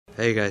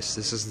Hey guys,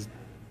 this is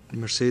the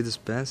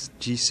Mercedes-Benz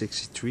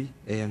G63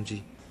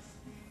 AMG.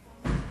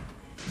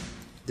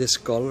 This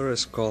color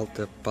is called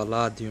the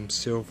Palladium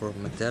Silver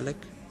Metallic.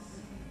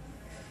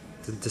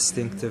 The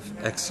distinctive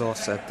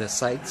exhaust at the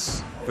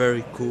sides,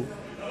 very cool.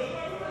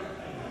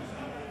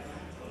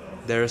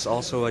 There is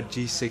also a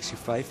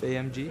G65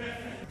 AMG.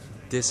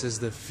 This is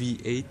the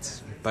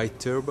V8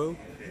 bi-turbo,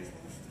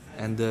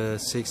 and the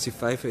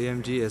 65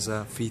 AMG is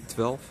a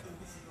V12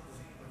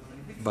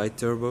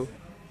 bi-turbo.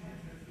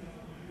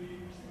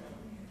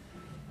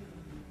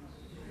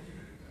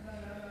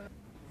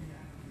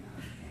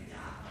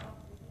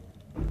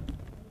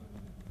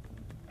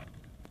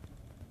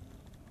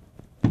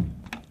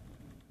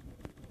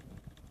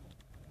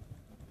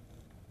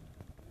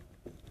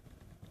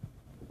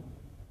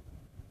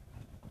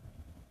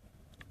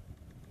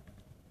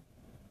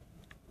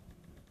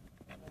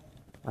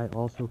 I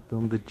also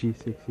filmed the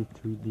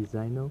G63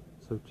 Designo,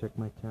 so check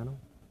my channel.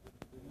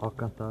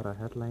 Alcantara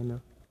headliner,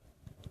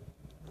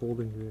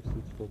 folding rear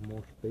seats for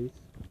more space.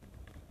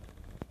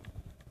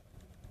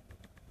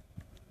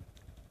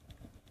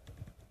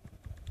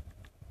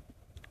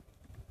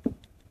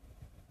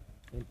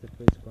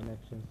 Interface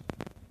connections,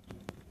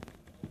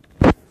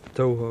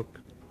 tow hook,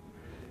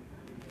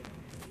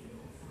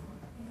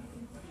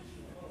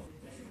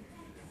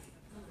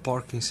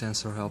 parking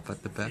sensor help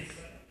at the back,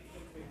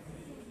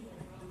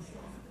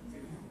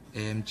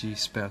 AMG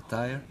spare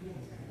tire.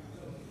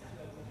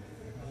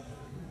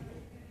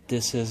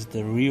 This is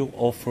the real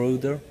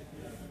off-roader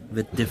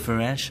with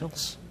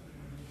differentials.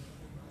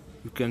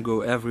 You can go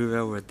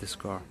everywhere with this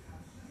car.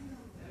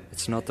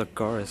 It's not a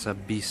car, it's a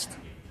beast.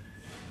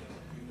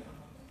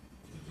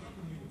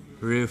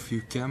 Rear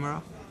view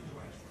camera,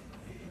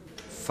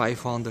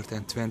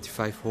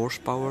 525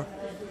 horsepower.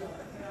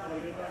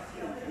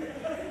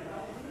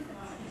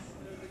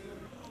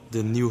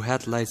 The new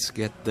headlights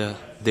get the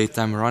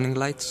daytime running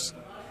lights.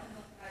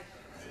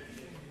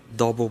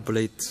 Double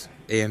blade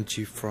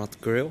AMG front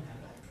grille,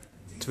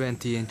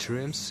 20-inch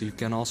rims. You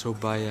can also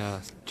buy a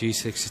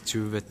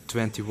G62 with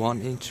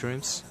 21-inch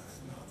rims.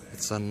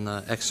 It's an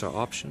extra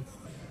option.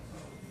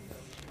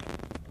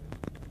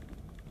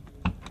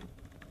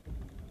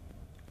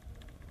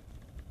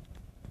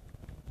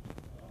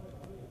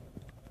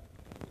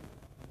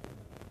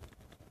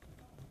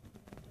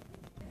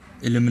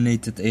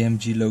 Illuminated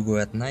AMG logo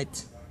at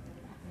night.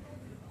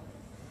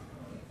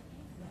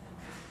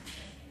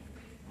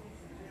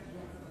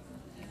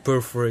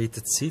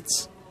 Perforated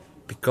seats,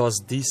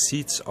 because these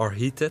seats are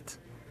heated.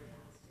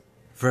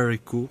 Very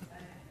cool.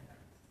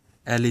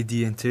 LED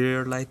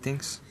interior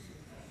lightings.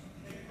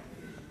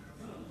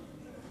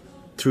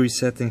 3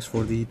 settings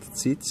for the heated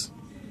seats.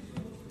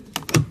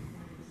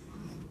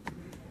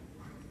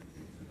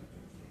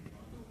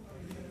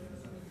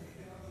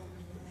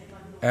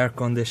 Air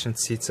conditioned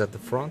seats at the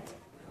front.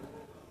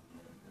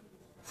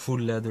 Full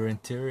leather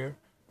interior.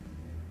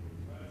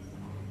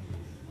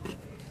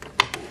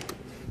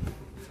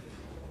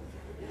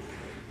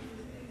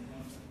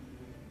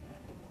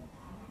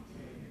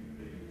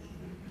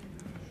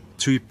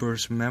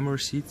 Three-person memory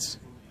seats.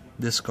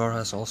 This car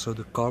has also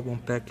the carbon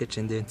package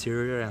in the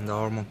interior and the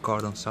Harman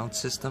Kardon sound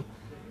system,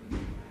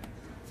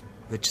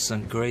 which is a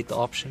great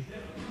option.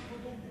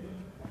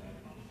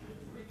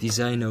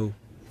 Designo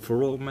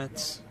floor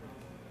mats.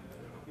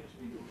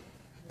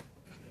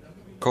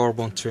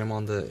 Carbon trim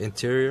on the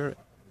interior.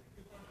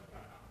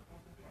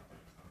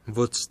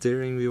 Wood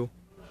steering wheel.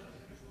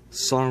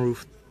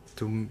 Sunroof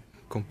to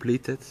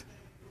complete it.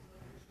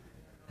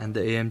 And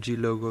the AMG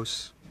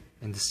logos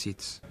in the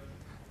seats.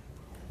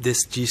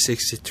 This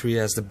G63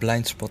 has the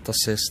blind spot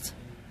assist.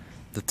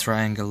 The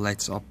triangle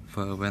lights up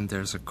when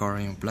there's a car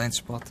in a blind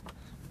spot.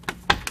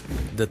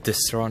 The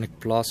Distronic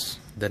Plus,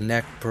 the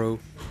Neck Pro,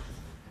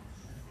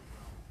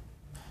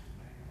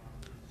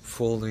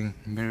 folding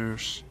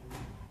mirrors,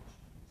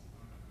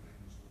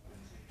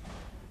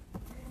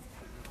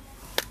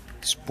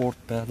 sport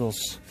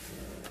pedals,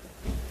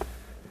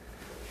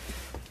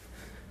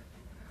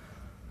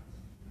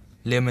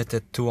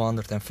 limited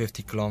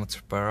 250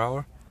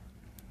 km/h.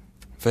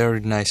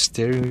 Very nice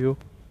steering wheel,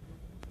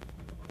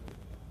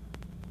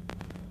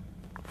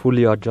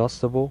 fully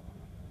adjustable,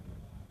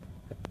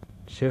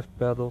 shift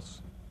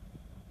pedals,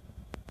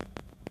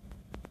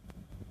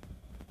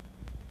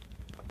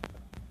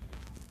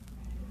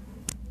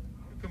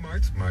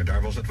 maar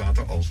daar was het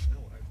water al.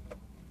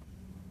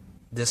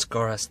 This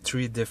car has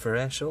 3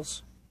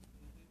 differentials.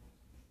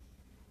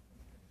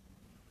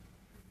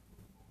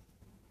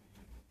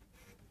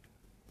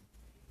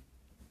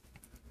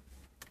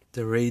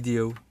 The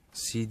radio,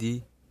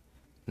 CD,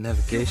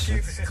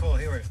 navigation,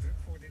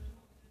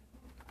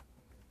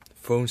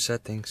 phone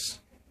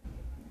settings,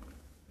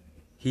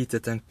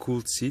 heated and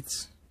cooled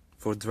seats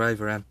for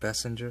driver and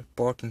passenger,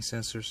 parking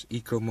sensors,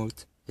 eco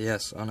mode,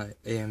 yes, on an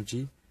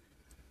AMG.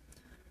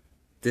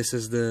 This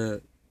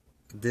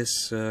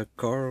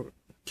car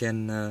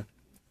can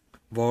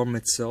warm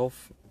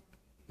itself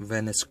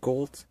when it's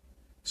cold,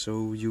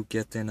 so you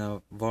get in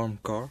a warm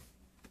car.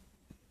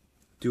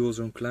 Dual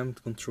zone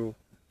climate control,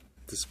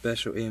 the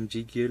special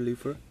AMG gear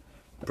lever,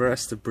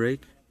 Press the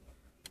brake,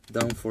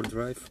 down for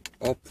drive,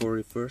 up for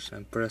reverse,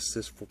 and press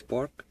this for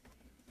park.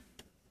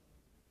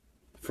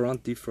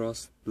 Front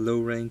defrost, low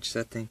range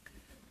setting.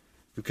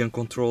 You can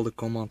control the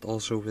command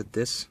also with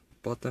this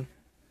button.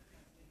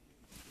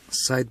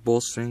 Side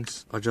ball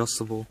strings,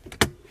 adjustable.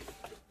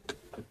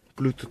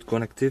 Bluetooth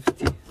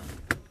connectivity.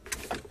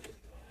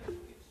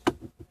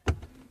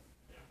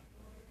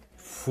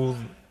 Full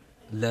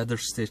leather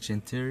stitch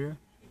interior.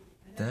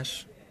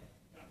 Dash.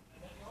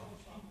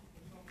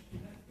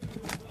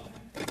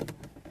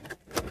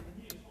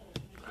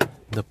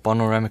 The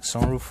panoramic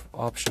sunroof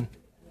option.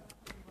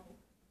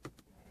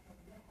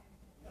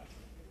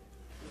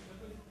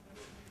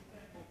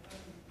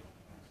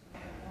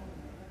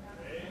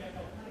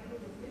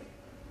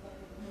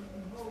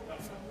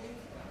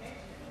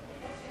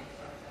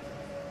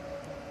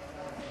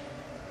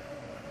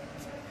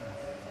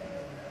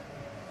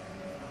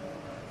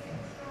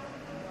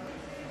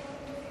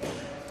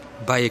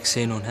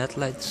 Bi-xenon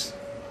headlights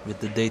with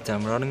the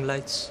daytime running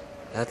lights,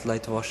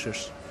 headlight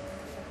washers,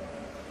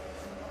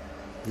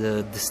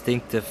 the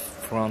distinctive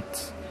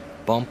front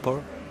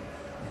bumper,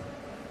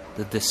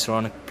 the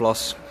Distronic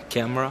Plus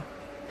camera,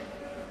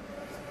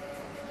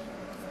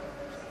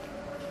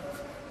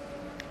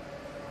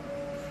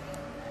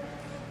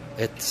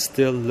 it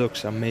still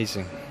looks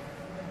amazing.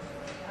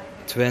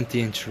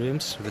 20-inch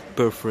rims with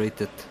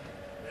perforated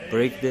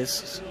brake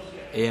discs,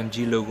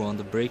 AMG logo on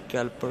the brake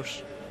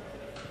calipers.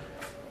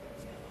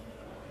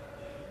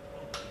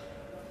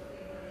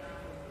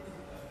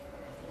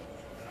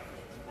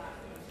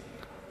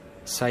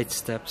 Side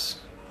steps,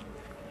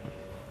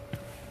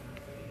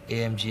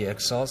 AMG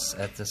exhaust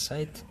at the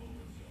side.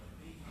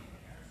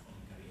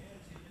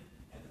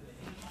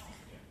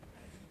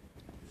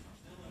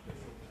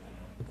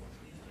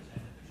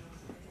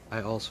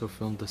 I also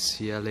filmed the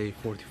CLA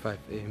 45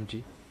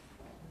 AMG,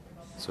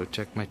 so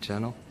check my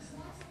channel.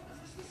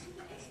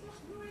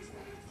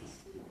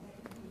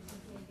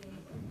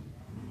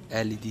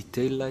 LED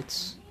tail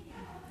lights,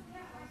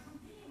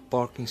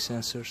 parking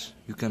sensors.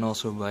 You can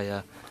also buy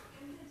a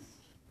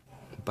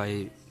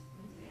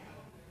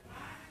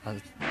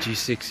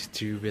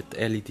G63 with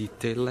LED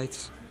tail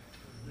lights.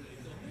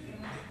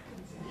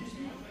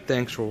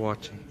 Thanks for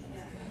watching.